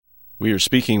We are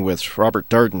speaking with Robert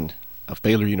Darden of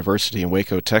Baylor University in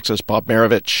Waco, Texas, Bob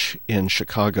Marovich in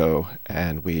Chicago,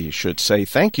 and we should say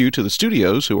thank you to the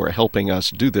studios who are helping us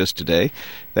do this today.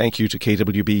 Thank you to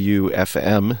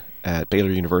KWBU-FM at Baylor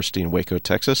University in Waco,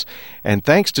 Texas, and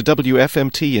thanks to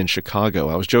WFMT in Chicago.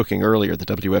 I was joking earlier that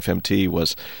WFMT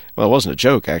was, well, it wasn't a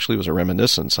joke, actually, it was a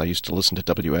reminiscence. I used to listen to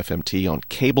WFMT on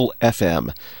cable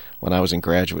FM when I was in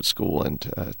graduate school and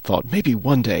thought maybe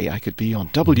one day I could be on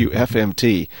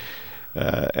WFMT.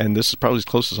 And this is probably as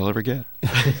close as I'll ever get.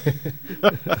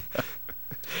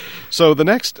 So the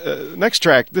next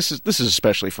track, this is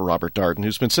especially for Robert Darden,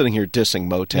 who's been sitting here dissing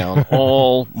Motown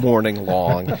all morning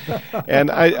long. And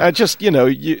I just,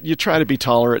 you try to be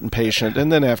tolerant and patient,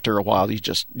 and then after a while you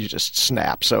just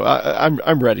snap. So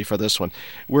I'm ready for this one.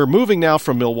 We're moving now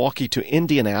from Milwaukee to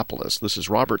Indianapolis. This is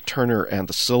Robert Turner and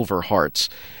the Silver Hearts.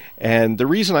 And the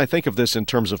reason I think of this in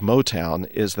terms of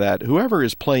Motown is that whoever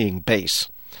is playing bass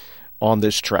on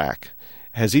this track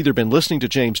has either been listening to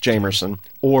James Jamerson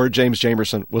or James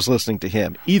Jamerson was listening to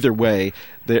him. Either way,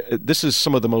 this is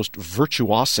some of the most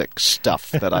virtuosic stuff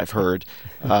that I've heard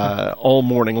all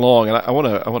morning long. And I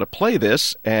want to play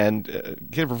this and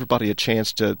give everybody a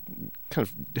chance to kind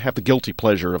of have the guilty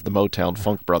pleasure of the Motown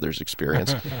Funk Brothers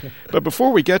experience. But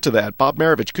before we get to that, Bob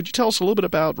Marovich, could you tell us a little bit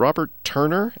about Robert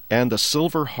Turner and the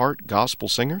Silver Heart Gospel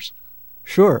Singers?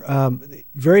 Sure.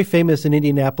 Very famous in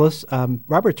Indianapolis.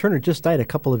 Robert Turner just died a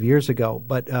couple of years ago,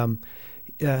 but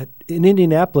in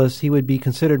Indianapolis, he would be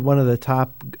considered one of the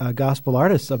top gospel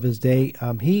artists of his day.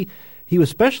 He was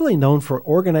especially known for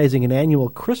organizing an annual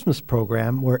Christmas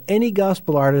program where any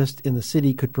gospel artist in the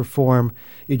city could perform.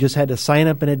 You just had to sign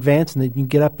up in advance, and then you can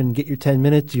get up and get your 10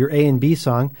 minutes, your A and B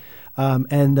song.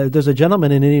 And there's a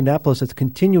gentleman in Indianapolis that's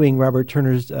continuing Robert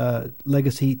Turner's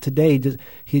legacy today.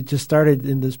 He just started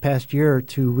in this past year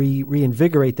to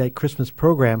reinvigorate that Christmas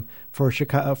program for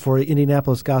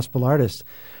Indianapolis gospel artists.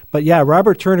 But yeah,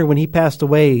 Robert Turner, when he passed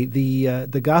away,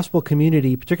 the gospel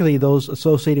community, particularly those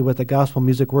associated with the Gospel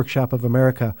Music Workshop of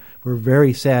America, were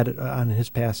very sad on his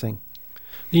passing.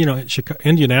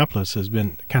 Indianapolis has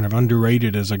been kind of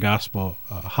underrated as a gospel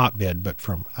hotbed, but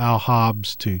from Al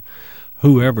Hobbs to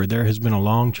whoever, there has been a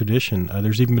long tradition.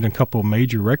 There's even been a couple of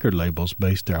major record labels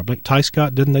based there. I believe Ty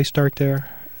Scott, didn't they start there?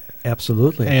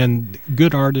 Absolutely. And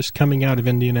good artists coming out of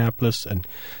Indianapolis and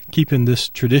keeping this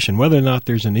tradition. Whether or not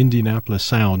there's an Indianapolis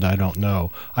sound, I don't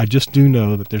know. I just do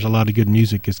know that there's a lot of good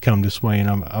music that's come this way, and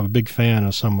I'm a big fan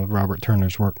of some of Robert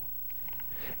Turner's work.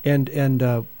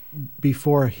 And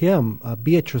before him,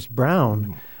 Beatrice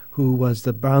Brown, who was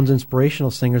the Browns'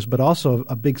 inspirational singers, but also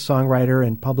a big songwriter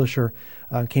and publisher,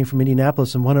 came from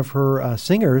Indianapolis. And one of her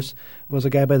singers was a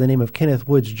guy by the name of Kenneth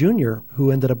Woods Jr., who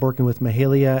ended up working with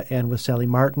Mahalia and with Sally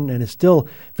Martin and is still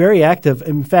very active.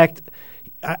 In fact,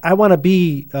 I want to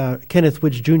be Kenneth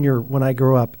Woods Jr. when I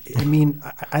grow up. I mean,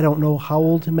 I don't know how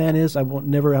old the man is. I won't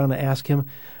never want to ask him.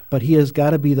 But he has got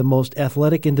to be the most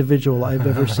athletic individual I've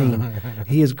ever seen.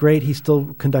 He is great. He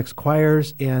still conducts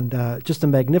choirs and just a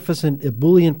magnificent,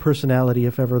 ebullient personality,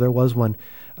 if ever there was one.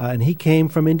 And he came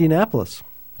from Indianapolis.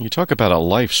 You talk about a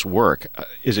life's work.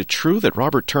 Is it true that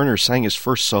Robert Turner sang his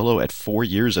first solo at 4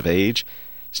 years of age,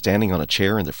 standing on a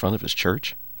chair in the front of his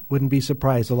church? Wouldn't be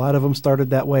surprised. A lot of them started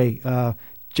that way.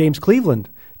 James Cleveland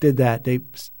did that. They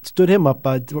stood him up.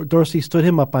 Dorsey stood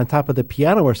him up on top of the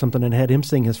piano or something and had him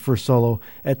sing his first solo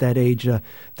at that age.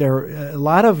 There are a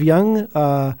lot of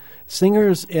young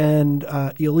singers, and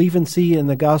you'll even see in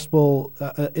the gospel,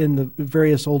 in the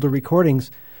various older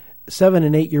recordings, 7-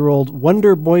 and 8-year-old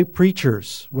wonder boy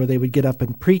preachers, where they would get up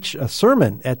and preach a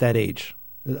sermon at that age.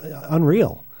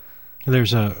 Unreal.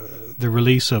 There's the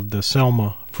release of the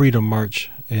Selma Freedom March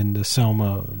and the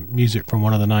Selma music from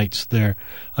one of the nights there.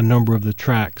 A number of the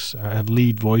tracks have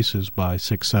lead voices by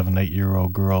 6-, 7-,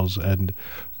 8-year-old girls, and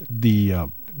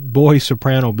the boy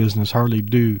soprano business hardly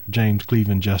do James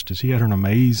Cleveland justice. He had an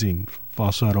amazing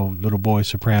falsetto little boy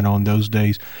soprano in those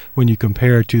days. When you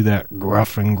compare it to that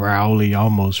gruff and growly,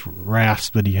 almost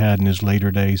rasp that he had in his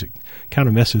later days, it kind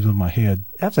of messes with my head.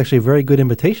 That's actually a very good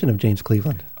imitation of James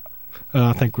Cleveland.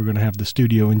 I think we're going to have the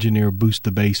studio engineer boost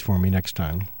the bass for me next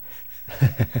time.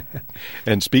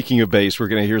 And speaking of bass, we're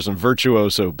going to hear some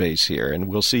virtuoso bass here, and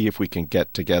we'll see if we can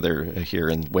get together here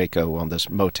in Waco on this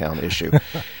Motown issue.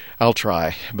 I'll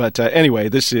try. But anyway,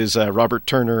 this is Robert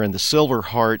Turner and the Silver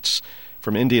Hearts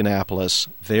from Indianapolis.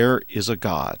 There is a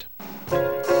God.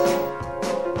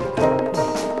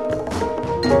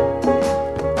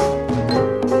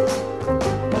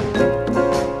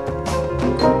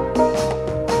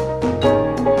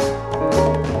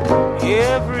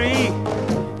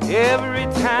 Every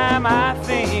time I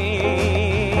think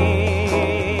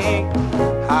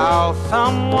how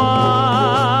someone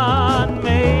someone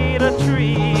made a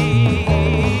tree,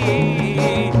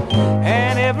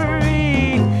 and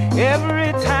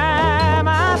every time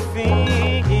I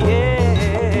think,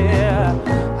 yeah,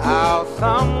 how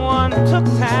someone took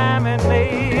time and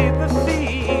made the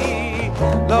sea,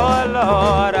 Lord,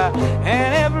 Lord,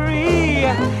 and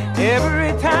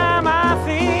every time I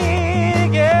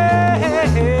think, yeah,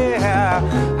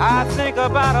 I think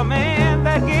about a man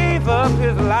that gave up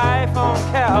his life on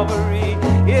Calvary.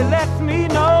 It lets me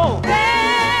know there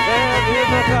is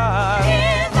a God. There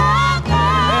is a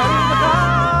God.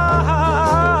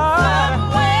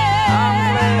 I'm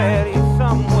glad he's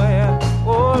somewhere.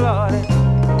 Oh, Lord.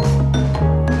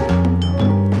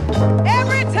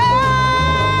 Every time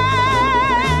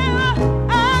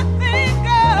I think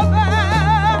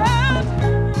about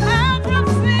how from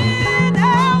sin I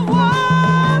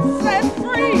was set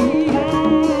free,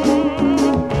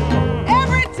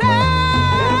 every time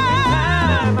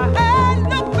I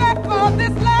look back on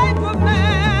this life of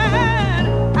mine,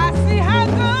 I see how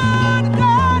good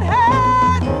God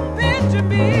has been to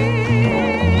me.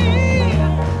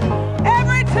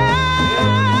 Every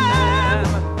time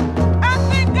I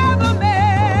think of a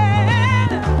man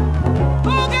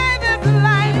who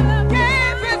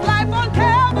gave his life on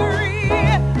Calvary,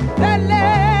 that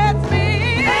lets me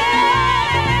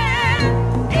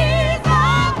he's a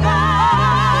God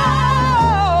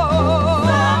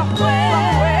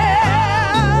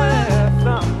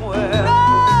somewhere.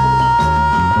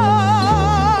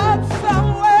 God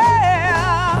somewhere.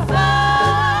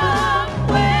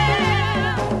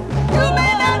 You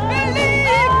may not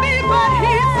believe me, but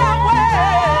he's somewhere.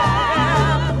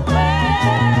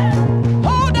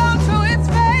 Hold on to his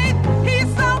faith, he's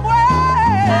somewhere.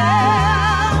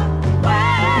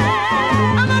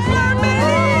 I'm a firm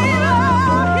believer,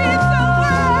 he's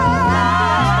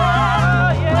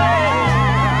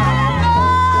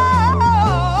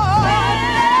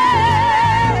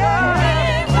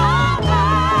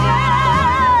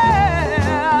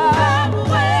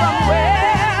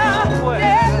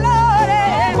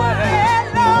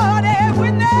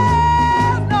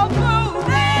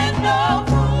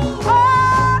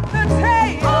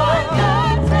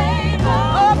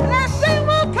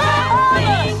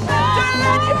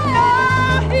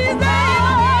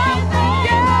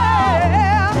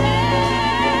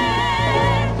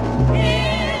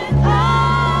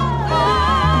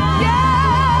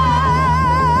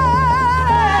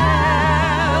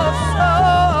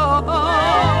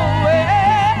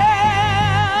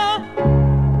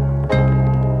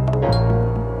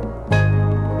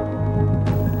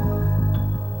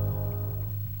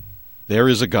There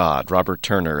is a God, Robert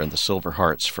Turner and the Silver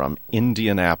Hearts from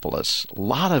Indianapolis. A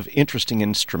lot of interesting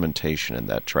instrumentation in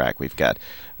that track. We've got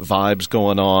vibes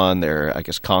going on there, I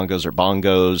guess congos or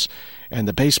bongos, and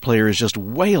the bass player is just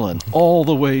wailing all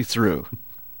the way through.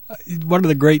 One of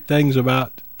the great things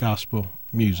about gospel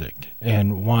music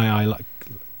and why I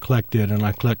collect it, and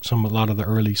I collect a lot of the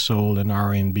early soul and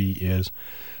R&B, is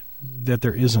that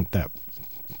there isn't that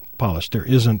polish. There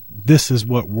isn't, this is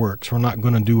what works. We're not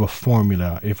going to do a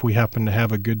formula. If we happen to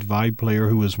have a good vibe player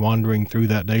who is wandering through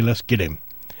that day, let's get him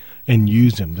and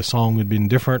use him. The song would have been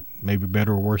different, maybe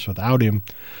better or worse without him.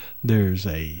 There's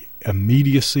a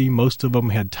immediacy. Most of them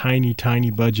had tiny,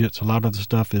 tiny budgets. A lot of the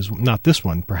stuff is, not this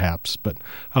one perhaps, but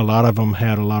a lot of them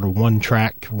had a lot of one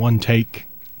track, one take.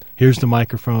 Here's the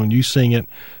microphone, you sing it,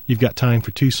 you've got time for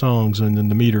 2 songs, and then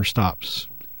the meter stops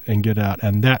and get out.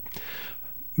 And that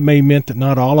may meant that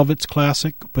not all of it's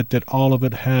classic, but that all of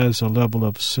it has a level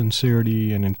of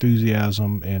sincerity and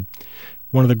enthusiasm. And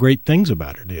one of the great things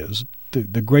about it is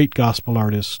the great gospel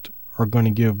artists are going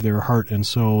to give their heart and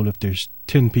soul if there's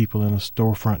 10 people in a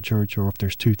storefront church or if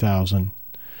there's 2,000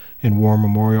 in War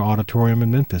Memorial Auditorium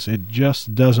in Memphis. It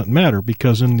just doesn't matter,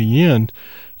 because in the end,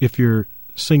 if you're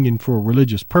singing for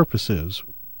religious purposes,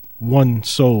 one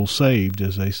soul saved,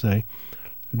 as they say,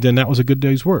 then that was a good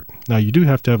day's work. Now, you do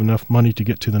have to have enough money to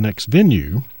get to the next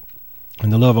venue,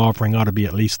 and the love offering ought to be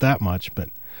at least that much, but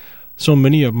so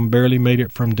many of them barely made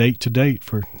it from date to date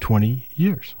for 20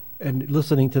 years. And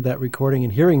listening to that recording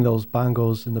and hearing those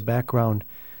bongos in the background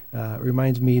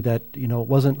reminds me that, it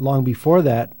wasn't long before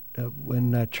that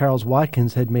when Charles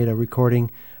Watkins had made a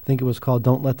recording. I think it was called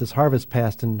Don't Let This Harvest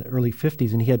Pass in the early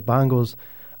 50s, and he had bongos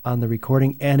on the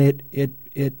recording, and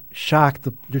it shocked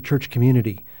the church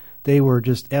community. They were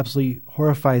just absolutely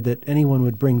horrified that anyone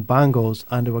would bring bongos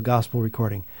onto a gospel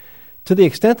recording. to the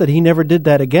extent that he never did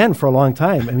that again for a long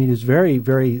time. I mean, he was very,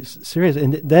 very serious.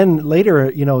 And then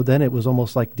later, then it was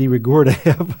almost like de rigueur to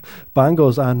have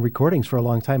bongos on recordings for a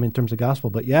long time in terms of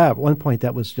gospel. But yeah, at one point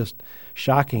that was just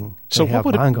shocking to have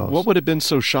bongos. What would have been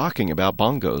so shocking about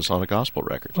bongos on a gospel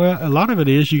record? Well, a lot of it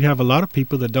is you have a lot of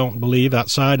people that don't believe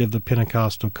outside of the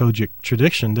Pentecostal Kojic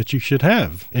tradition that you should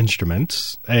have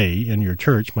instruments, in your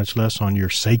church, much less on your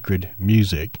sacred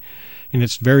music. And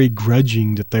it's very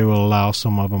grudging that they will allow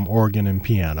some of them organ and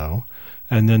piano.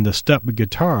 And then the step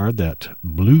guitar, that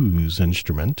blues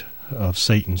instrument of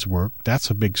Satan's work, that's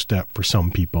a big step for some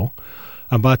people.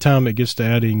 And by the time it gets to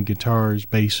adding guitars,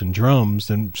 bass, and drums,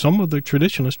 then some of the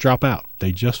traditionalists drop out.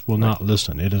 They just will not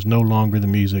listen. It is no longer the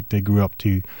music they grew up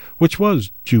to, which was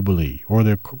Jubilee or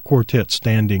the quartet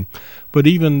standing. But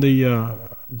even the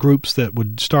groups that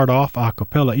would start off a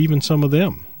cappella, even some of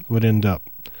them would end up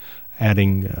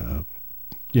adding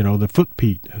the foot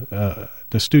beat.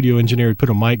 The studio engineer would put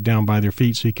a mic down by their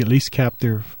feet so you could at least cap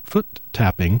their foot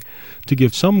tapping to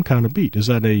give some kind of beat. Is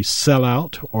that a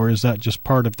sellout, or is that just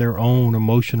part of their own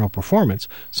emotional performance?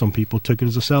 Some people took it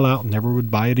as a sellout and never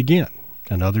would buy it again.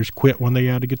 And others quit when they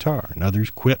add a guitar. And others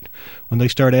quit when they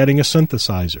start adding a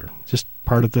synthesizer. Just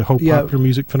part of the whole popular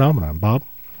music phenomenon. Bob?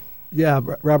 Yeah,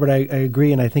 Robert, I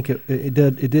agree, and I think it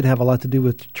did have a lot to do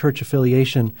with church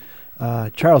affiliation.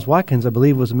 Charles Watkins, I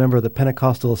believe, was a member of the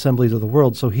Pentecostal Assemblies of the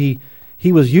World, so he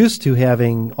was used to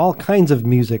having all kinds of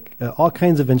music, all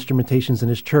kinds of instrumentations in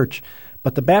his church.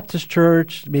 But the Baptist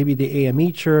church, maybe the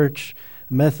AME church,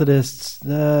 Methodists,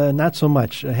 not so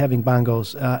much having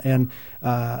bongos. And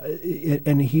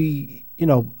he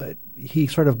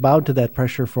sort of bowed to that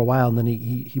pressure for a while, and then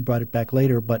he brought it back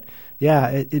later. But yeah,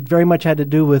 it very much had to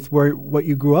do with what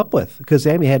you grew up with, because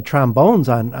Sammy had trombones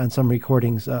on some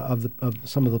recordings of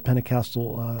some of the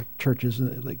Pentecostal churches,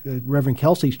 like Reverend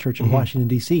Kelsey's church in Washington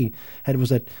D.C.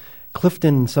 was at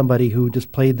Clifton, somebody who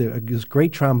just played this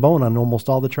great trombone on almost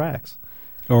all the tracks.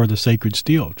 Or the sacred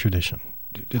steel tradition.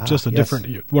 It's just a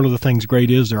different. One of the things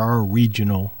great is there are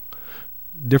regional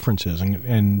differences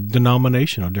and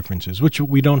denominational differences, which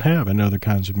we don't have in other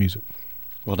kinds of music.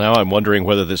 Well, now I'm wondering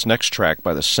whether this next track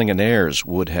by the Singin' Airs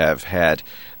would have had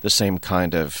the same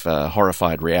kind of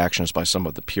horrified reactions by some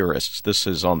of the purists. This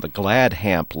is on the Glad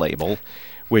Hamp label,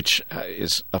 which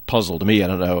is a puzzle to me. I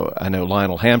don't know. I know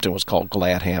Lionel Hampton was called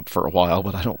Glad Hamp for a while,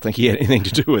 but I don't think he had anything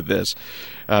to do with this.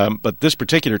 But this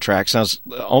particular track sounds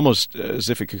almost as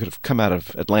if it could have come out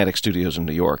of Atlantic Studios in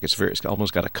New York. It's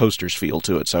almost got a Coasters feel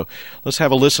to it. So let's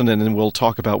have a listen, and then we'll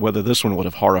talk about whether this one would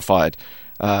have horrified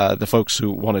the folks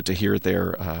who wanted to hear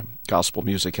their gospel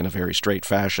music in a very straight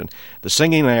fashion. The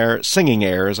Singing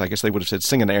Airs, I guess they would have said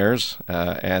Singin' Airs,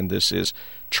 and this is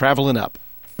Travelin' Up.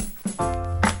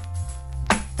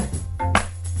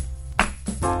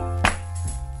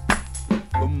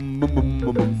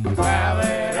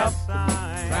 Traveling up,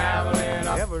 traveling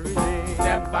up, every day.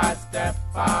 Step by step,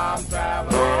 I'm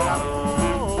traveling up,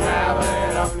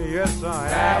 traveling up. Yes, I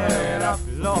am. Traveling up,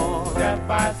 Lord. Step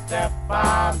by step,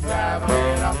 I'm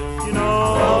traveling up.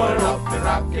 Going up the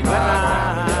rocky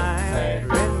mountain,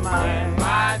 in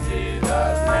my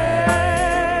Jesus'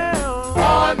 name.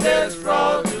 On this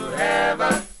road to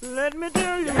heaven, let me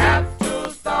tell you, have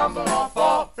to stumble or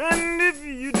fall. And if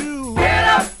you do, get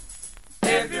up.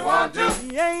 If you want to,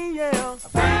 yeah.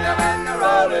 Freedom and the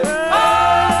road is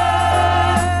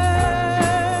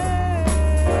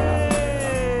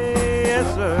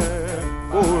yes, sir.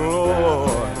 Oh,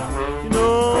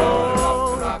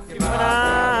 Lord. When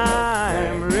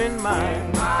I'm in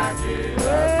my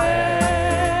Jesus'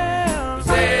 name. You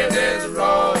say this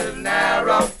road is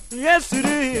narrow. Yes, it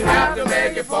is. You have to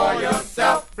make it for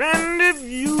yourself. And if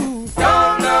you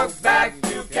don't look back,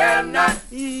 you cannot.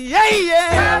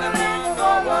 Yeah.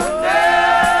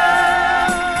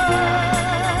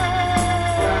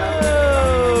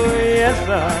 Yes,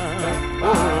 sir.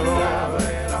 Oh, Lord.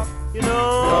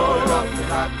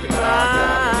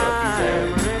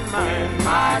 I'm in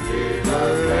my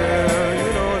Jesus' name. You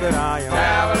know that I am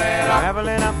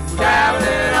traveling up,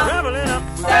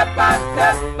 step by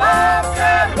step, I'm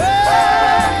traveling up.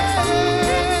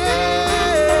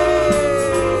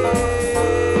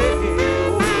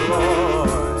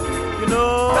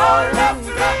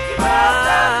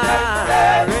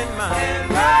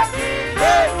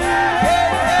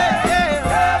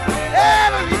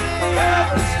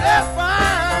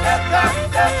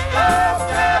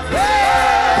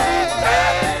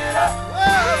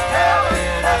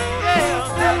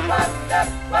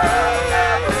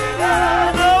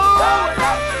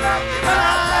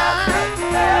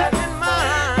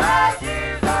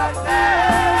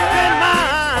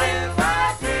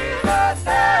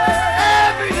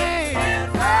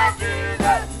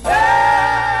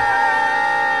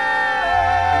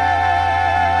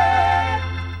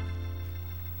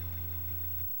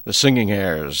 The Singing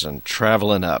Airs and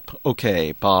Travelin' Up.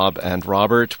 Okay, Bob and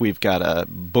Robert, we've got a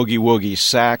boogie-woogie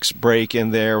sax break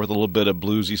in there with a little bit of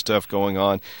bluesy stuff going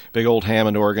on. Big old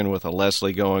Hammond organ with a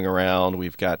Leslie going around.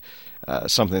 We've got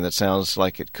something that sounds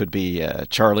like it could be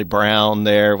Charlie Brown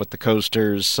there with the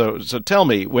Coasters. So tell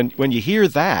me, when you hear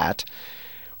that,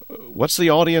 what's the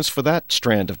audience for that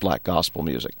strand of black gospel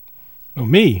music? Oh,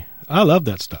 me? I love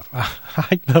that stuff.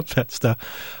 I love that stuff.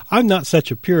 I'm not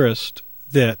such a purist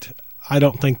that I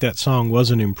don't think that song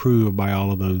wasn't improved by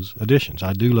all of those additions.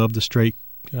 I do love the straight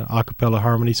a cappella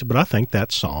harmonies, but I think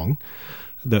that song,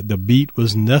 the beat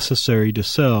was necessary to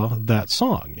sell that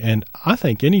song. And I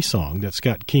think any song that's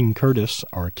got King Curtis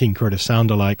or King Curtis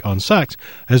sound-alike on sax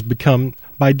has become,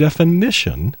 by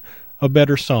definition, a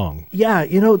better song. Yeah,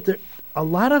 a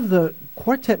lot of the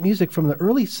quartet music from the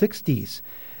early 60s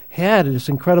had this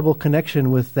incredible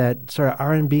connection with that sort of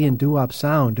R&B and doo-wop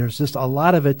sound. There's just a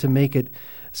lot of it to make it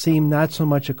seem not so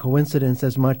much a coincidence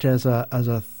as much as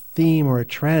a theme or a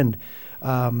trend.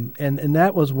 And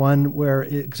that was one where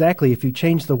exactly if you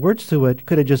changed the words to it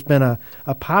could have just been a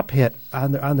pop hit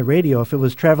on the radio. If it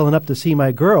was Traveling Up to See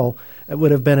My Girl, it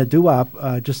would have been a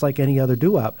doo-wop just like any other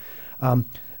doo-wop.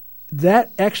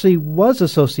 That actually was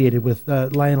associated with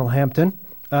Lionel Hampton.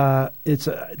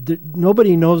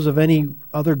 Nobody knows of any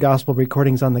other gospel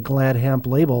recordings on the Glad Hamp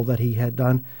label that he had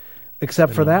done,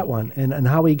 except for that one. And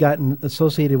how he got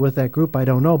associated with that group, I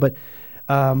don't know. But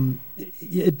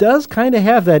it does kind of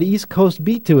have that East Coast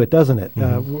beat to it, doesn't it?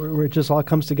 Mm-hmm. Where it just all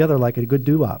comes together like a good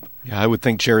doo-wop. Yeah, I would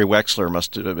think Jerry Wexler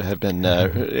must have been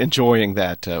enjoying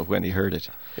that when he heard it.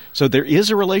 So there is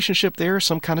a relationship there,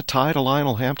 some kind of tie to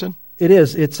Lionel Hampton? It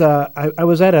is. It's. I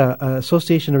was at a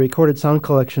Association of Recorded Sound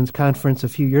Collections conference a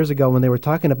few years ago when they were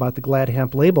talking about the Glad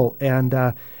Hamp label, and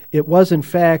it was in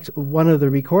fact one of the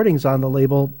recordings on the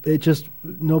label. It just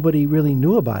nobody really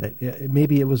knew about it.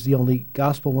 Maybe it was the only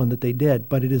gospel one that they did,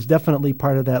 but it is definitely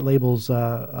part of that label's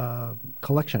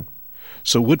collection.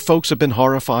 So would folks have been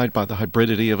horrified by the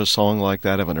hybridity of a song like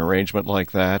that, of an arrangement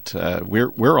like that?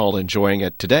 We're all enjoying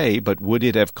it today, but would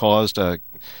it have caused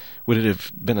would it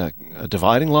have been a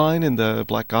dividing line in the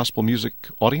black gospel music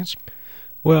audience?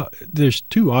 Well, there's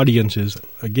two audiences.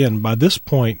 Again, by this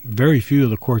point, very few of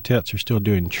the quartets are still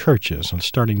doing churches and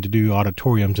starting to do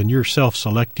auditoriums, and you're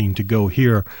self-selecting to go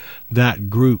hear that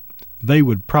group. They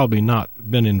would probably not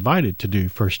been invited to do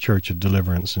First Church of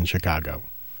Deliverance in Chicago.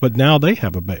 But now they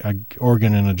have a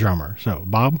organ and a drummer. So,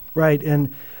 Bob? Right,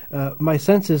 and my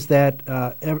sense is that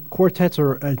quartets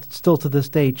are still to this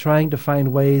day trying to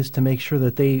find ways to make sure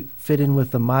that they fit in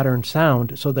with the modern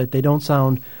sound so that they don't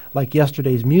sound like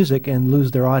yesterday's music and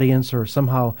lose their audience or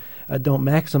somehow don't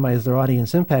maximize their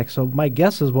audience impact. So my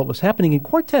guess is what was happening. And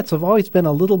quartets have always been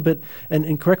a little bit,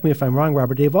 and correct me if I'm wrong,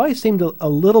 Robert, they've always seemed a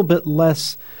little bit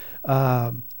less,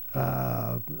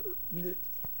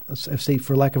 say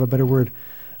for lack of a better word,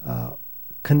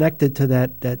 connected to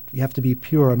that you have to be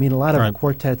pure. I mean, a lot of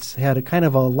quartets had a kind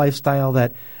of a lifestyle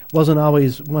that wasn't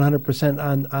always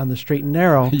 100% on the straight and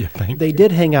narrow. They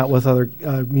did hang out with other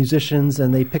musicians,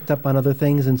 and they picked up on other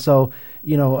things. And so,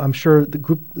 I'm sure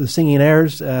the Singing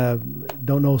Airs,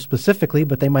 don't know specifically,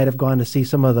 but they might have gone to see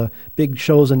some of the big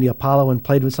shows in the Apollo and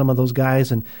played with some of those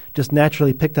guys and just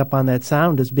naturally picked up on that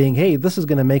sound as being, hey, this is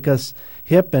going to make us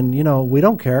hip, and, we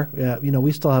don't care.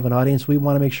 We still have an audience. We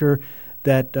want to make sure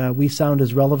that we sound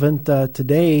as relevant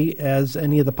today as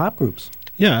any of the pop groups.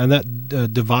 Yeah, and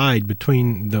that divide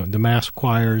between the mass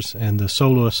choirs and the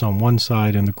soloists on one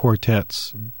side and the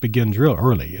quartets begins real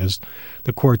early as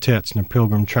the quartets and the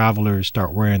Pilgrim Travelers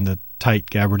start wearing the tight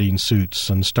gabardine suits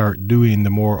and start doing the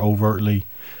more overtly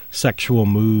sexual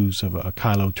moves of a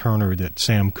Kylo Turner that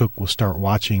Sam Cooke will start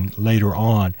watching later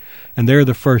on. And they're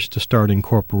the first to start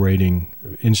incorporating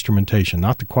instrumentation,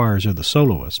 not the choirs or the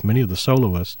soloists. Many of the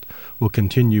soloists will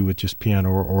continue with just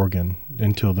piano or organ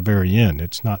until the very end.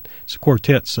 It's the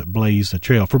quartets that blaze the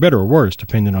trail, for better or worse,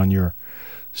 depending on your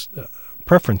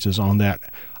preferences on that.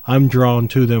 I'm drawn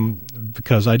to them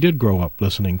because I did grow up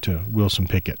listening to Wilson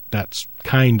Pickett. That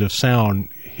kind of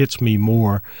sound hits me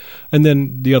more. And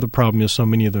then the other problem is so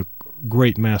many of the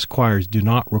great mass choirs do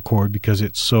not record because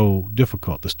it's so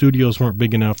difficult. The studios weren't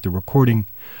big enough. The recording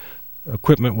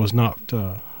equipment was not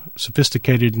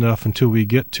sophisticated enough until we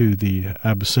get to the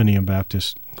Abyssinian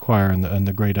Baptist Choir and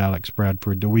the great Alex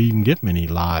Bradford. Do we even get many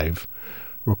live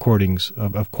recordings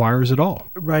of choirs at all?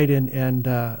 Right, and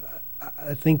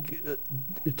I think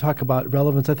talk about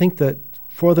relevance. I think that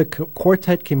for the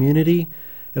quartet community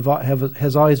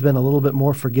has always been a little bit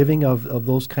more forgiving of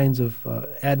those kinds of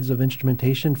adds of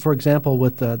instrumentation. For example,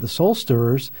 with the Soul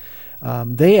Stirrers,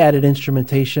 they added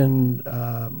instrumentation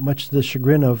much to the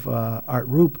chagrin of Art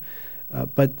Roop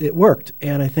But it worked,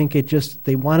 and I think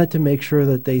they wanted to make sure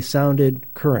that they sounded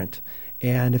current.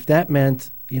 And if that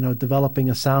meant, developing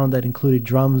a sound that included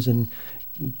drums and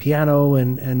piano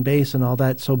and bass and all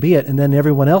that, so be it. And then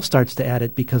everyone else starts to add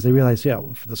it because they realize,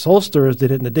 if the Soul Stirrers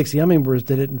did it and the Dixie Hummingbirds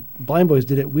did it and Blind Boys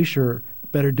did it, we sure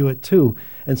better do it too.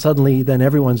 And suddenly then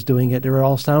everyone's doing it. They're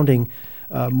all sounding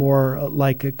more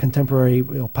like a contemporary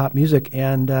pop music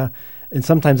and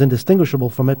sometimes indistinguishable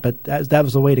from it, but that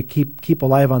was a way to keep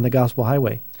alive on the gospel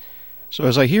highway. So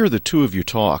as I hear the two of you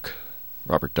talk,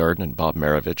 Robert Darden and Bob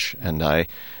Marovich, and I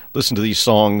listen to these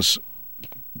songs,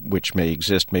 which may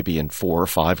exist maybe in 4 or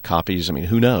 5 copies,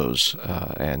 who knows,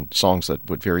 and songs that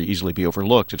would very easily be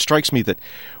overlooked. It strikes me that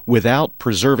without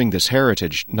preserving this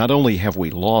heritage, not only have we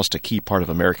lost a key part of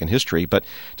American history, but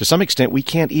to some extent we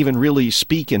can't even really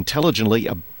speak intelligently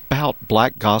about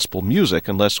black gospel music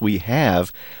unless we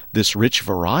have this rich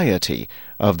variety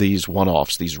of these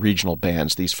one-offs, these regional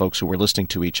bands, these folks who were listening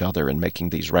to each other and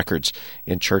making these records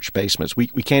in church basements. We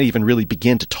can't even really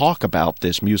begin to talk about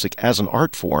this music as an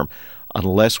art form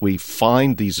unless we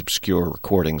find these obscure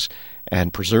recordings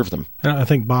and preserve them. And I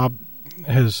think Bob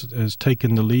has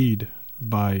taken the lead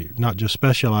by not just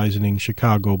specializing in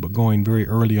Chicago, but going very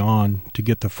early on to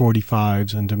get the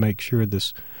 45s and to make sure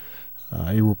this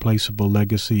irreplaceable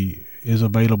legacy is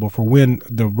available for when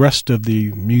the rest of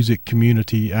the music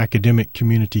community, academic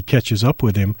community catches up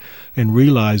with him and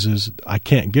realizes I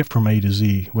can't get from A to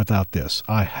Z without this.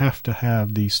 I have to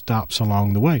have these stops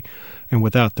along the way. And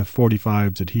without the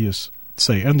 45s that he has,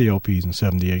 and the LPs and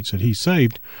 78s that he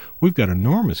saved, we've got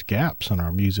enormous gaps in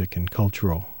our music and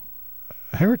cultural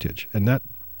heritage. And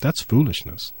that's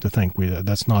foolishness to think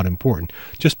that's not important.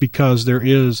 Just because there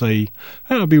is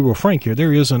I'll be real frank here,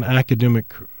 there is an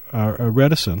academic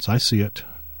reticence, I see it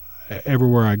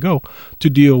everywhere I go, to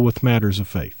deal with matters of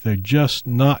faith. There's just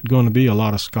not going to be a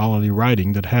lot of scholarly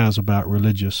writing that has about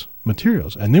religious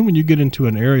materials. And then when you get into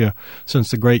an area, since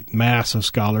the great mass of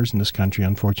scholars in this country,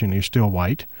 unfortunately, are still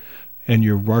white, and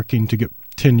you're working to get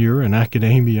tenure in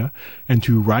academia and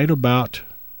to write about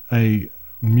a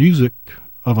music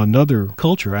of another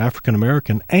culture, African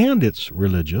American, and it's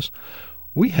religious,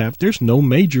 there's no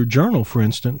major journal, for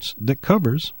instance, that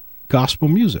covers gospel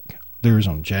music. There's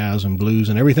on jazz and blues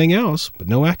and everything else, but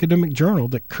no academic journal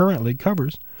that currently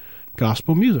covers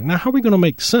gospel music. Now, how are we going to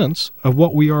make sense of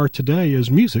what we are today as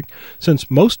music,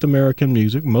 since most American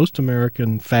music, most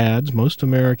American fads, most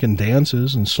American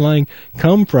dances and slang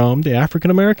come from the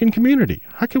African American community?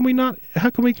 How can we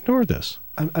ignore this?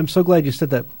 I'm so glad you said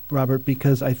that, Robert,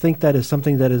 because I think that is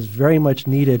something that is very much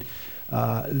needed.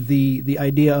 The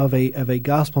idea of a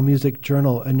gospel music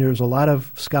journal, and there's a lot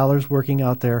of scholars working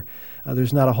out there.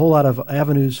 There's not a whole lot of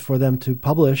avenues for them to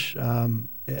publish,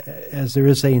 as there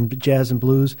is, say, in jazz and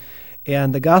blues.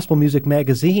 And the gospel music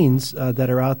magazines that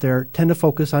are out there tend to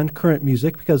focus on current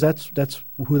music because that's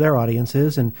who their audience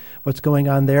is and what's going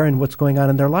on there and what's going on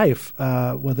in their life,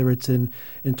 whether it's in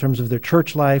terms of their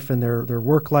church life and their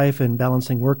work life and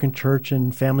balancing work and church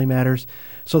and family matters.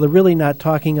 So they're really not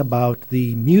talking about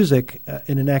the music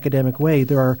in an academic way.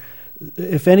 There are,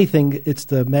 if anything, it's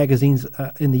the magazines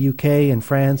in the UK and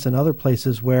France and other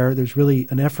places where there's really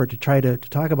an effort to try to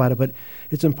talk about it. But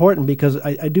it's important because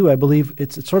I believe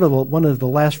it's sort of one of the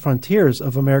last frontiers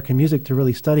of American music to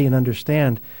really study and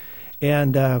understand.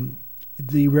 And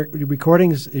the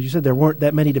recordings, as you said, there weren't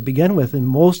that many to begin with in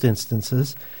most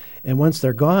instances. And once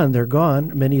they're gone, they're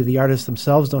gone. Many of the artists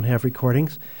themselves don't have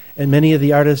recordings. And many of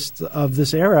the artists of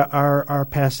this era are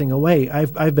passing away.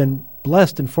 I've been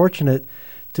blessed and fortunate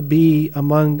to be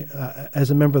among, as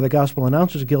a member of the Gospel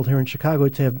Announcers Guild here in Chicago,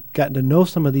 to have gotten to know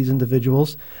some of these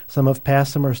individuals. Some have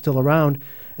passed, some are still around.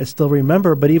 I still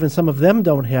remember, but even some of them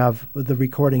don't have the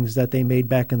recordings that they made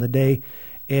back in the day.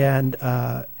 And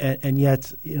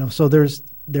yet, so there's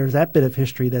that bit of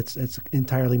history that's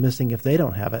entirely missing if they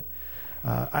don't have it.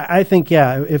 I think,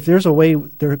 if there's a way,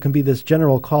 there can be this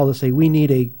general call to say we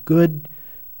need a good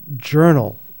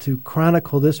journal to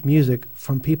chronicle this music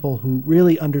from people who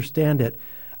really understand it.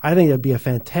 I think that would be a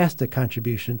fantastic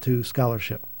contribution to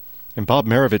scholarship. And Bob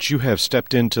Marovich, you have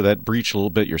stepped into that breach a little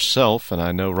bit yourself, and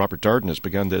I know Robert Darden has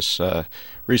begun this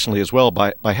recently as well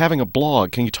by having a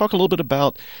blog. Can you talk a little bit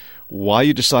about why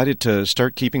you decided to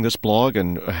start keeping this blog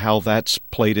and how that's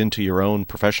played into your own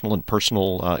professional and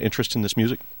personal interest in this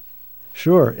music?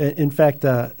 Sure. In fact,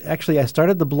 actually, I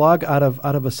started the blog out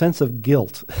of a sense of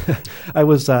guilt. I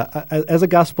was, as a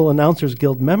Gospel Announcers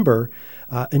Guild member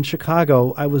in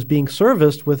Chicago, I was being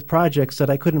serviced with projects that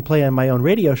I couldn't play on my own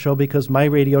radio show because my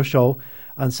radio show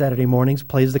on Saturday mornings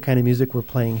plays the kind of music we're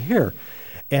playing here.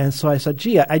 And so I said,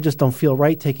 gee, I just don't feel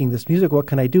right taking this music. What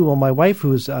can I do? Well, my wife,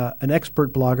 who's an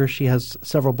expert blogger, she has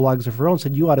several blogs of her own,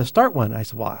 said, you ought to start one. I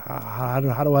said, well, how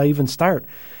do I even start?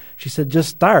 She said, just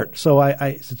start. So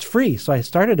I said, it's free. So I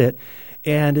started it.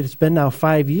 And it's been now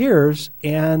 5 years,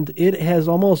 and it has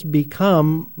almost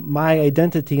become my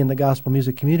identity in the gospel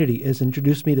music community. It's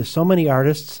introduced me to so many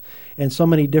artists and so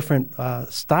many different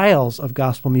styles of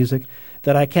gospel music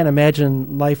that I can't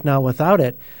imagine life now without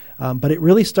it. But it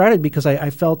really started because I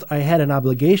felt I had an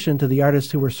obligation to the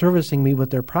artists who were servicing me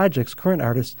with their projects, current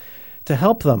artists, to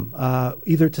help them,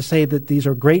 either to say that these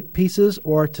are great pieces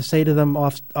or to say to them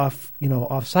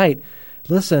off-site,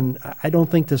 listen, I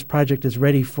don't think this project is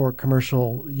ready for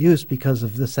commercial use because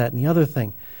of this, that, and the other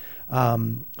thing.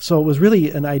 So it was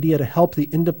really an idea to help the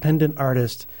independent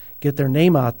artist get their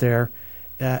name out there,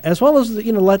 as well as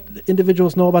let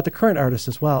individuals know about the current artists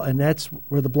as well. And that's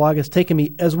where the blog has taken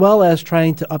me, as well as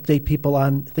trying to update people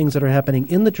on things that are happening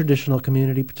in the traditional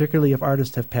community, particularly if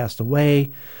artists have passed away.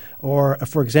 Or,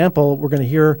 for example, we're going to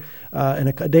hear in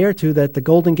a day or two that the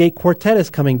Golden Gate Quartet is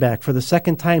coming back for the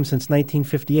second time since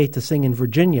 1958 to sing in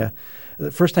Virginia. The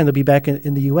first time they'll be back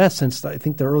in the U.S. since, I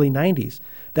think, the early 90s.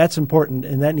 That's important,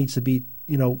 and that needs to be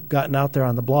gotten out there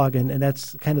on the blog, and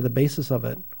that's kind of the basis of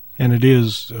it. And it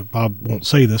is, Bob won't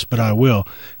say this, but I will,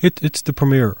 it's the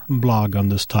premier blog on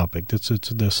this topic. It's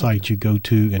the site you go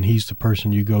to, and he's the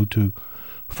person you go to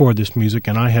for this music.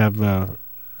 And I have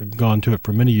gone to it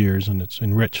for many years, and it's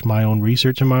enriched my own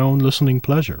research and my own listening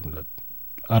pleasure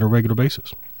on a regular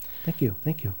basis. Thank you.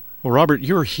 Well, Robert,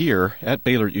 you're here at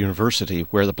Baylor University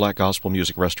where the Black Gospel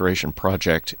Music Restoration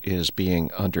Project is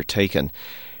being undertaken.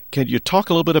 Can you talk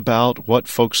a little bit about what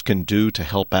folks can do to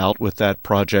help out with that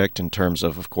project in terms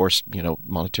of course,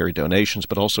 monetary donations,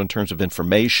 but also in terms of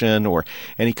information or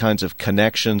any kinds of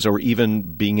connections or even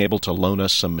being able to loan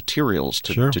us some materials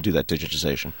to do that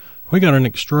digitization? We got an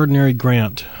extraordinary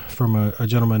grant from a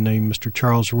gentleman named Mr.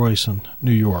 Charles Royce in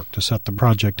New York to set the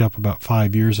project up about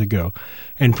 5 years ago.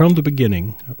 And from the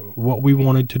beginning, what we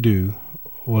wanted to do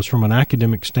was, from an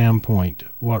academic standpoint,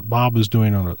 what Bob is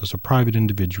doing as a private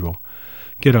individual,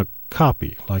 get a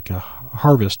copy, like a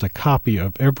copy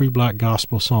of every black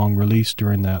gospel song released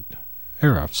during that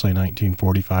era, say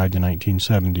 1945 to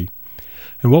 1970.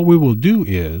 And what we will do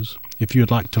is, if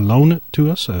you'd like to loan it to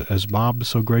us, as Bob is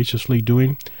so graciously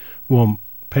doing, we'll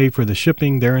pay for the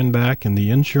shipping there and back and the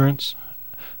insurance.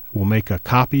 We'll make a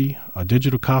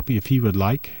digital copy if he would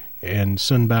like, and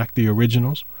send back the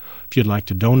originals. If you'd like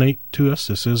to donate to us,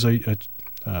 this is a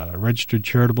registered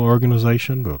charitable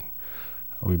organization, but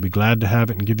we'd be glad to have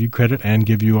it and give you credit and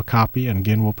give you a copy. And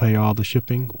again, we'll pay all the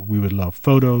shipping. We would love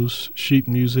photos, sheet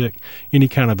music, any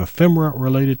kind of ephemera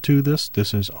related to this.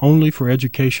 This is only for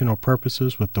educational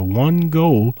purposes with the one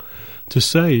goal to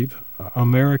save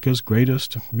America's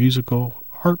greatest musical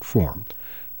art form.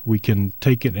 We can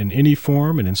take it in any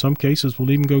form, and in some cases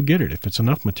we'll even go get it if it's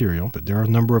enough material. But there are a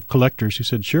number of collectors who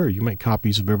said, sure, you make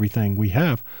copies of everything we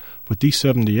have, but these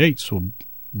 78s will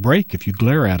break if you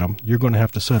glare at them. You're going to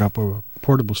have to set up a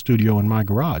portable studio in my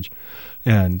garage,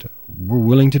 and we're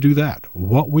willing to do that.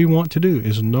 What we want to do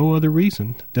is no other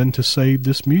reason than to save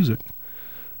this music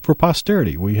for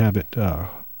posterity. We have it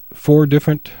 4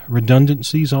 different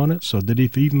redundancies on it, so that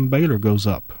if even Baylor goes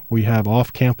up, we have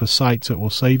off-campus sites that will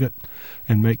save it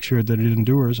and make sure that it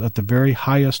endures at the very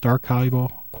highest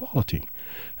archival quality.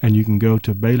 And you can go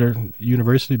to Baylor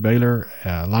University, Baylor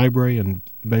Library, and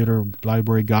Baylor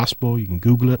Library Gospel. You can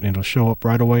Google it, and it'll show up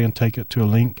right away and take it to a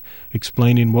link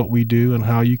explaining what we do and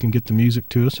how you can get the music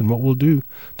to us and what we'll do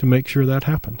to make sure that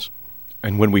happens.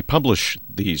 And when we publish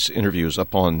these interviews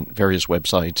up on various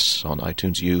websites, on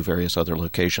iTunes U, various other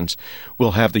locations,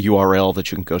 we'll have the URL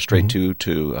that you can go straight to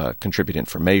contribute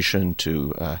information,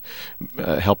 to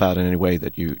help out in any way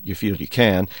that you feel you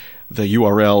can. The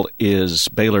URL is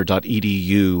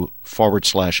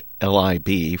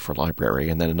baylor.edu/LIB for library,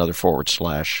 and then another / for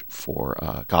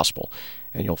gospel.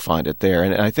 And you'll find it there.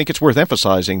 And I think it's worth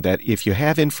emphasizing that if you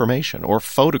have information or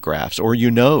photographs or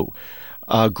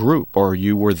a group, or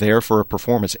you were there for a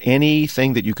performance,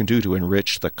 anything that you can do to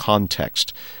enrich the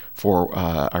context for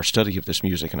our study of this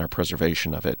music and our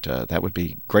preservation of it, that would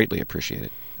be greatly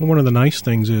appreciated. Well, one of the nice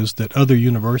things is that other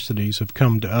universities have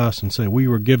come to us and say, we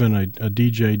were given a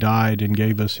DJ died and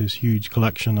gave us his huge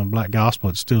collection of black gospel.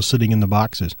 It's still sitting in the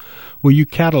boxes. Will you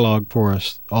catalog for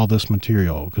us all this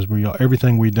material? Because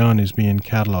everything we've done is being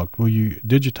cataloged. Will you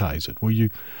digitize it? Will you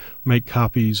make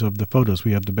copies of the photos?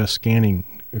 We have the best scanning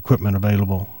equipment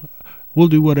available. We'll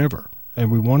do whatever.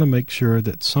 And we want to make sure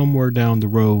that somewhere down the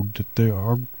road that there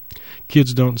are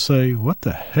kids don't say, "What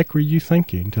the heck were you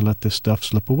thinking to let this stuff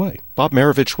slip away?" Bob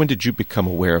Marovich, when did you become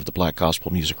aware of the Black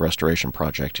Gospel Music Restoration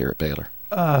Project here at Baylor?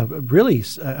 Really,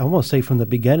 I almost say from the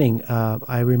beginning.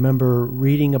 I remember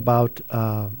reading about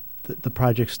the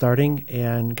project starting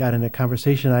and got in a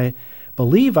conversation. I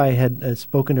believe I had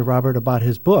spoken to Robert about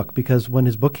his book, because when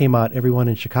his book came out, everyone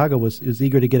in Chicago was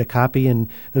eager to get a copy, and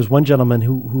there's one gentleman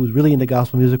who was really into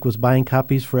gospel music, was buying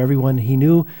copies for everyone he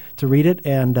knew to read it,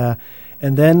 and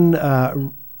then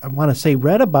I want to say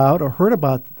read about or heard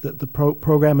about the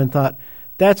program and thought,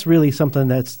 that's really something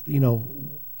that's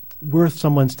worth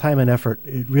someone's time and effort,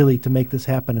 really, to make this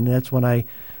happen. And that's when I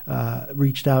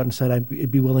reached out and said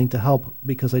I'd be willing to help,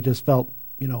 because I just felt,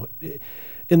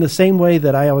 in the same way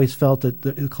that I always felt that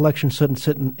the collection shouldn't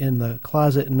sit in the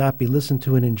closet and not be listened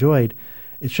to and enjoyed,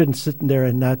 it shouldn't sit in there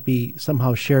and not be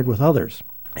somehow shared with others.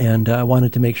 And I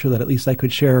wanted to make sure that at least I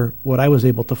could share what I was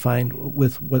able to find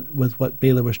with what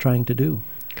Baylor was trying to do.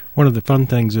 One of the fun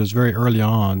things is very early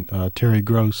on, Terry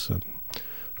Gross and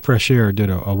Fresh Air did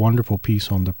a wonderful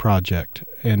piece on the project.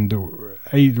 And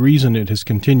the reason it has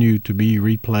continued to be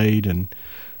replayed and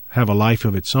have a life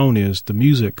of its own is the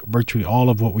music, virtually all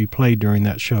of what we played during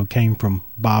that show came from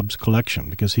Bob's collection,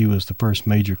 because he was the first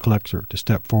major collector to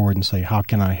step forward and say, how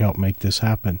can I help make this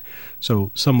happen? So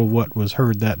some of what was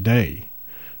heard that day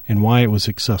and why it was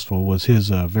successful was his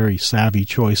very savvy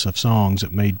choice of songs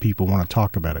that made people want to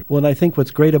talk about it. Well, and I think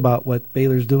what's great about what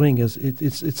Baylor's doing is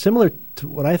it's similar to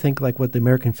what I think, like what the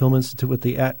American Film Institute with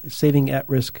the Saving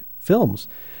At-Risk Films.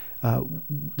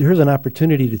 Here's an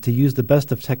opportunity to use the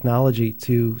best of technology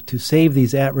to save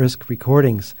these at-risk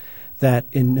recordings that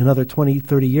in another 20,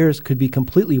 30 years could be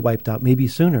completely wiped out, maybe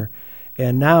sooner.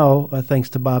 And now,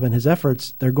 thanks to Bob and his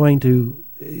efforts, they're going to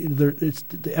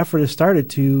the effort has started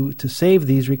to save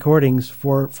these recordings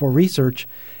for research.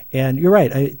 And you're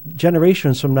right,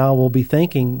 generations from now will be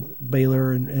thanking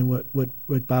Baylor and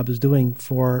what Bob is doing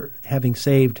for having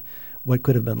saved what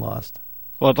could have been lost.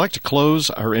 Well, I'd like to close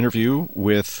our interview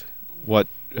with what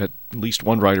at least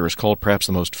one writer has called perhaps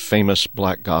the most famous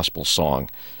black gospel song,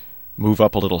 Move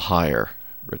Up a Little Higher,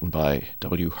 written by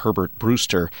W. Herbert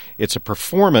Brewster. It's a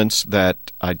performance that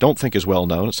I don't think is well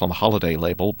known. It's on the Holiday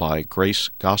label by Grace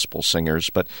Gospel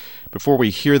Singers. But before we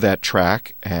hear that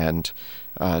track and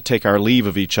take our leave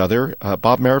of each other,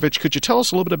 Bob Marovich, could you tell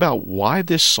us a little bit about why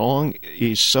this song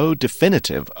is so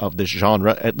definitive of this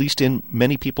genre, at least in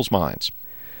many people's minds?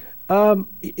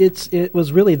 It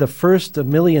was really the first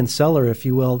million seller, if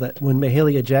you will, that when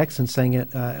Mahalia Jackson sang it,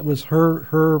 it was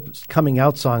her coming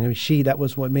out song. I mean, that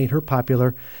was what made her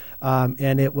popular.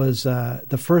 And it was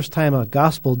the first time a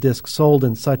gospel disc sold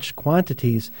in such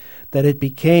quantities that it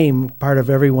became part of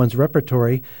everyone's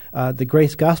repertory. The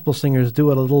Grace Gospel Singers do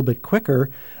it a little bit quicker.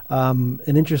 An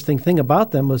interesting thing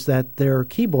about them was that their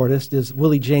keyboardist is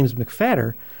Willie James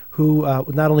McFadder, who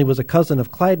not only was a cousin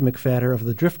of Clyde McFadder of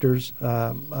the Drifters,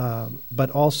 but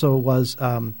also was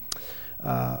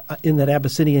in that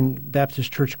Abyssinian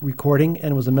Baptist Church recording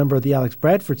and was a member of the Alex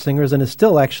Bradford Singers and is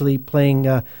still actually playing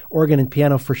organ and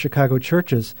piano for Chicago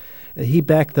churches. He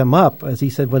backed them up, as he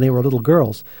said, when they were little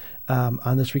girls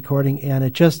on this recording, and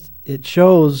it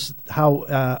shows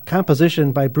how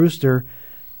composition by Brewster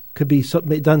could be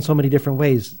done so many different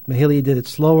ways. Mahalia did it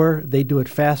slower. They do it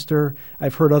faster.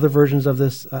 I've heard other versions of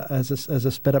this as a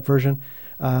sped-up version,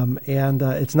 and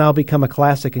it's now become a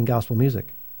classic in gospel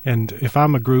music. And if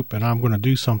I'm a group and I'm going to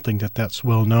do something that's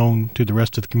well known to the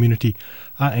rest of the community,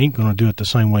 I ain't going to do it the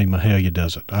same way Mahalia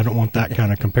does it. I don't want that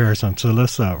kind of comparison. So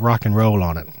let's rock and roll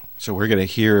on it. So we're going to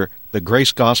hear the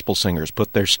Grace Gospel Singers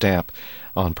put their stamp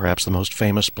on perhaps the most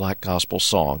famous black gospel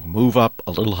song, Move Up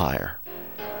a Little Higher.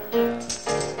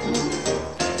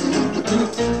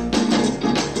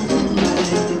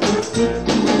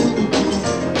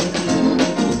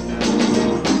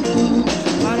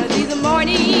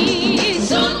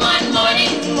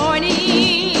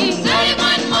 Live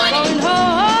on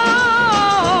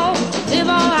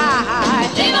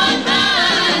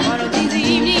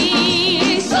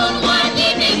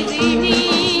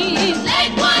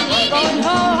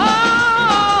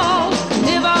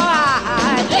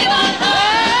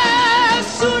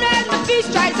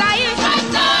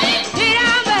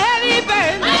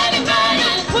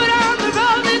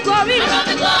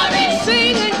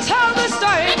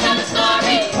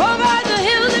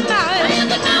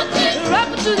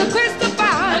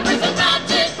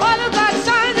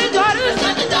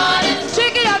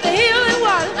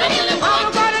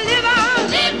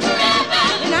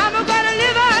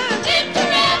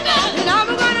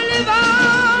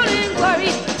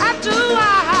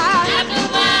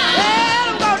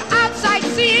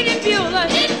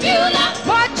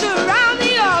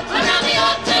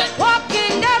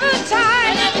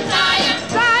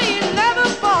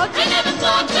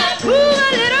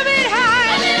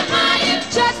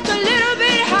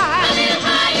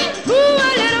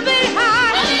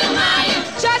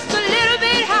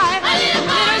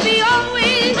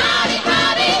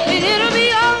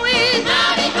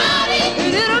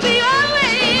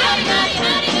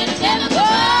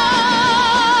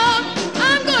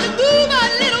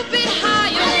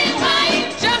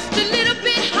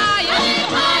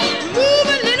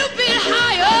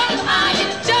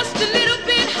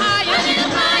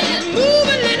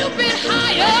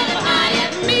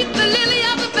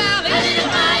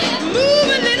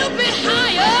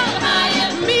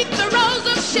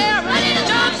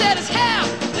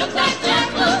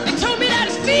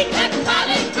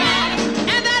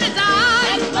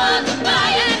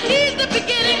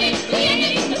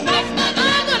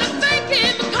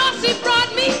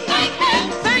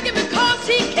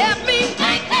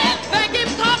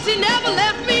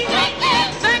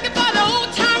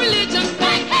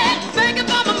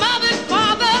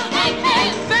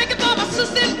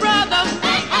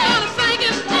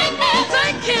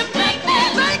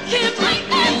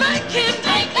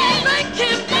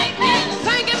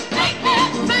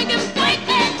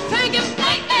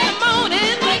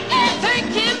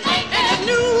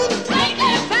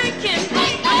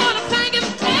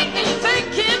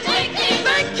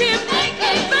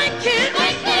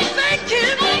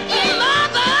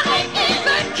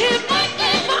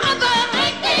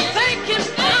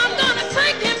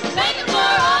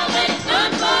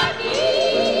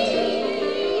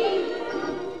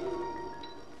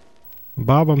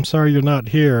Bob, I'm sorry you're not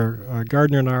here.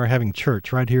 Gardner and I are having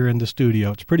church right here in the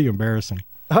studio. It's pretty embarrassing.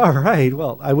 All right.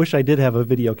 Well, I wish I did have a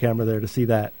video camera there to see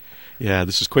that. Yeah,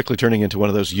 this is quickly turning into one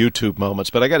of those YouTube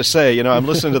moments. But I got to say, I'm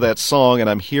listening to that song and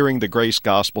I'm hearing the Grace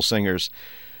Gospel Singers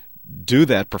do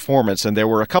that performance. And there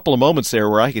were a couple of moments there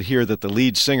where I could hear that the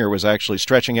lead singer was actually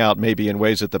stretching out maybe in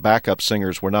ways that the backup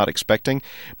singers were not expecting.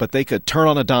 But they could turn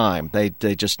on a dime.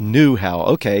 They just knew how,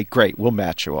 okay, great, we'll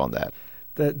match you on that.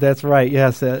 That's right.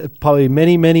 Yes, probably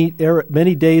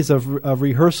many days of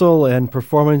rehearsal and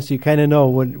performance. You kind of know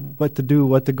what to do,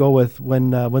 what to go with when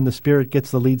the Spirit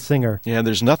gets the lead singer. Yeah, and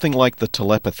there's nothing like the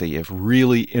telepathy of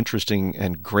really interesting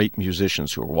and great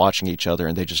musicians who are watching each other,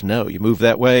 and they just know you move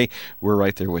that way, we're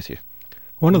right there with you.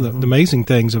 One of the amazing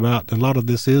things about a lot of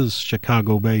this is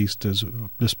Chicago-based. As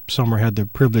this summer had the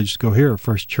privilege to go here,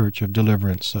 First Church of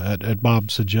Deliverance, at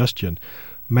Bob's suggestion.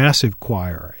 Massive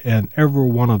choir, and every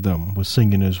one of them was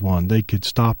singing as one. They could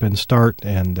stop and start,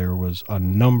 and there was a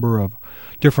number of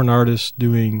different artists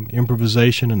doing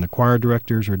improvisation, and the choir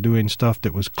directors are doing stuff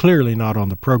that was clearly not on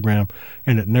the program,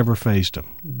 and it never fazed them.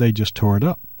 They just tore it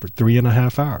up for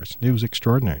 3.5 hours. It was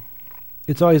extraordinary.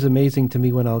 It's always amazing to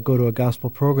me when I'll go to a gospel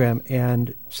program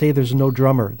and say there's no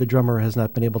drummer. The drummer has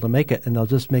not been able to make it, and they'll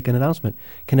just make an announcement.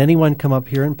 Can anyone come up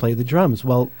here and play the drums?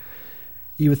 Well,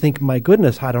 you would think, my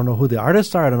goodness, I don't know who the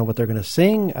artists are. I don't know what they're going to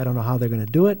sing. I don't know how they're going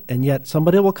to do it. And yet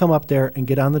somebody will come up there and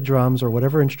get on the drums or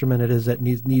whatever instrument it is that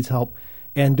needs help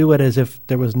and do it as if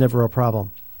there was never a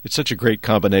problem. It's such a great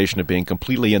combination of being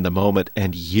completely in the moment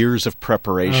and years of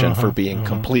preparation for being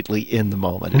completely in the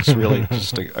moment. It's really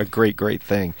just a great, great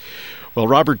thing. Well,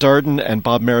 Robert Darden and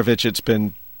Bob Marovich, it's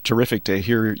been terrific to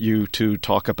hear you two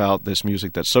talk about this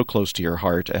music that's so close to your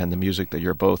heart and the music that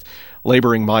you're both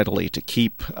laboring mightily to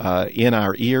keep in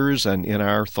our ears and in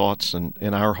our thoughts and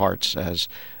in our hearts as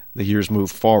the years move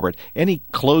forward. Any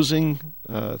closing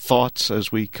thoughts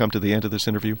as we come to the end of this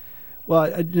interview?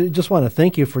 Well, I just want to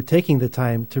thank you for taking the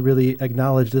time to really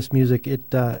acknowledge this music.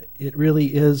 It really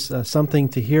is something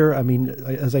to hear. I mean,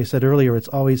 as I said earlier, it's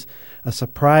always a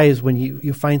surprise when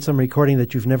you find some recording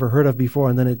that you've never heard of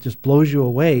before, and then it just blows you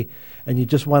away, and you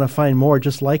just want to find more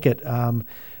just like it.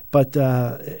 But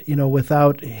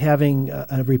without having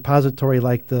a repository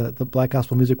like the Black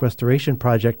Gospel Music Restoration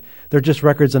Project, they're just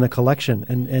records in a collection,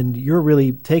 and you're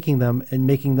really taking them and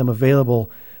making them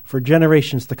available for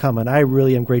generations to come, and I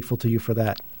really am grateful to you for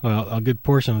that. Well, a good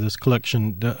portion of this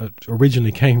collection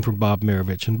originally came from Bob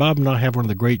Marovich, and Bob and I have one of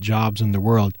the great jobs in the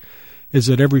world, is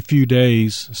that every few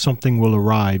days something will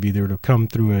arrive, either to come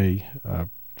through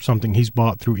something he's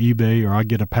bought through eBay, or I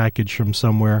get a package from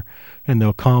somewhere, and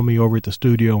they'll call me over at the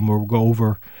studio, and we'll go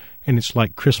over, and it's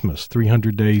like Christmas,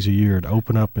 300 days a year, to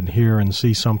open up and hear and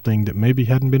see something that maybe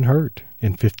hadn't been heard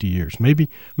in 50 years, maybe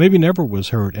never was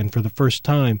heard, and for the first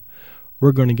time,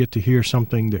 we're going to get to hear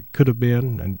something that could have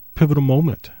been a pivotal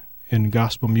moment in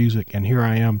gospel music. And here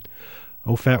I am,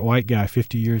 old fat white guy,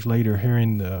 50 years later,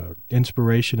 hearing the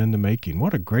inspiration in the making.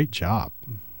 What a great job.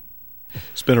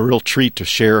 It's been a real treat to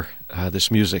share this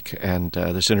music and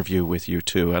this interview with you,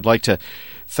 too. I'd like to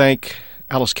thank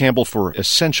Alice Campbell for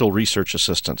essential research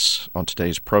assistance on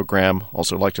today's program.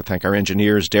 Also like to thank our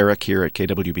engineers, Derek here at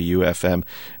KWBU-FM,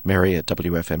 Mary at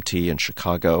WFMT in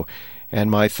Chicago, and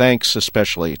my thanks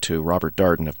especially to Robert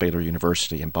Darden of Baylor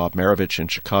University and Bob Marovich in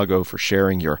Chicago for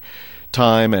sharing your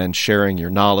time and sharing your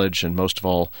knowledge and, most of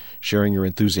all, sharing your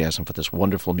enthusiasm for this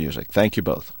wonderful music. Thank you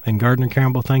both. And Gardner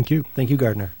Campbell, thank you. Thank you,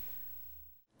 Gardner.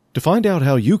 To find out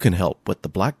how you can help with the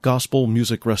Black Gospel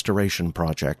Music Restoration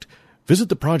Project, visit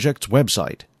the project's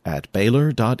website at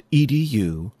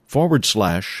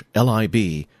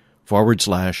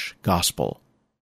baylor.edu/LIB/gospel.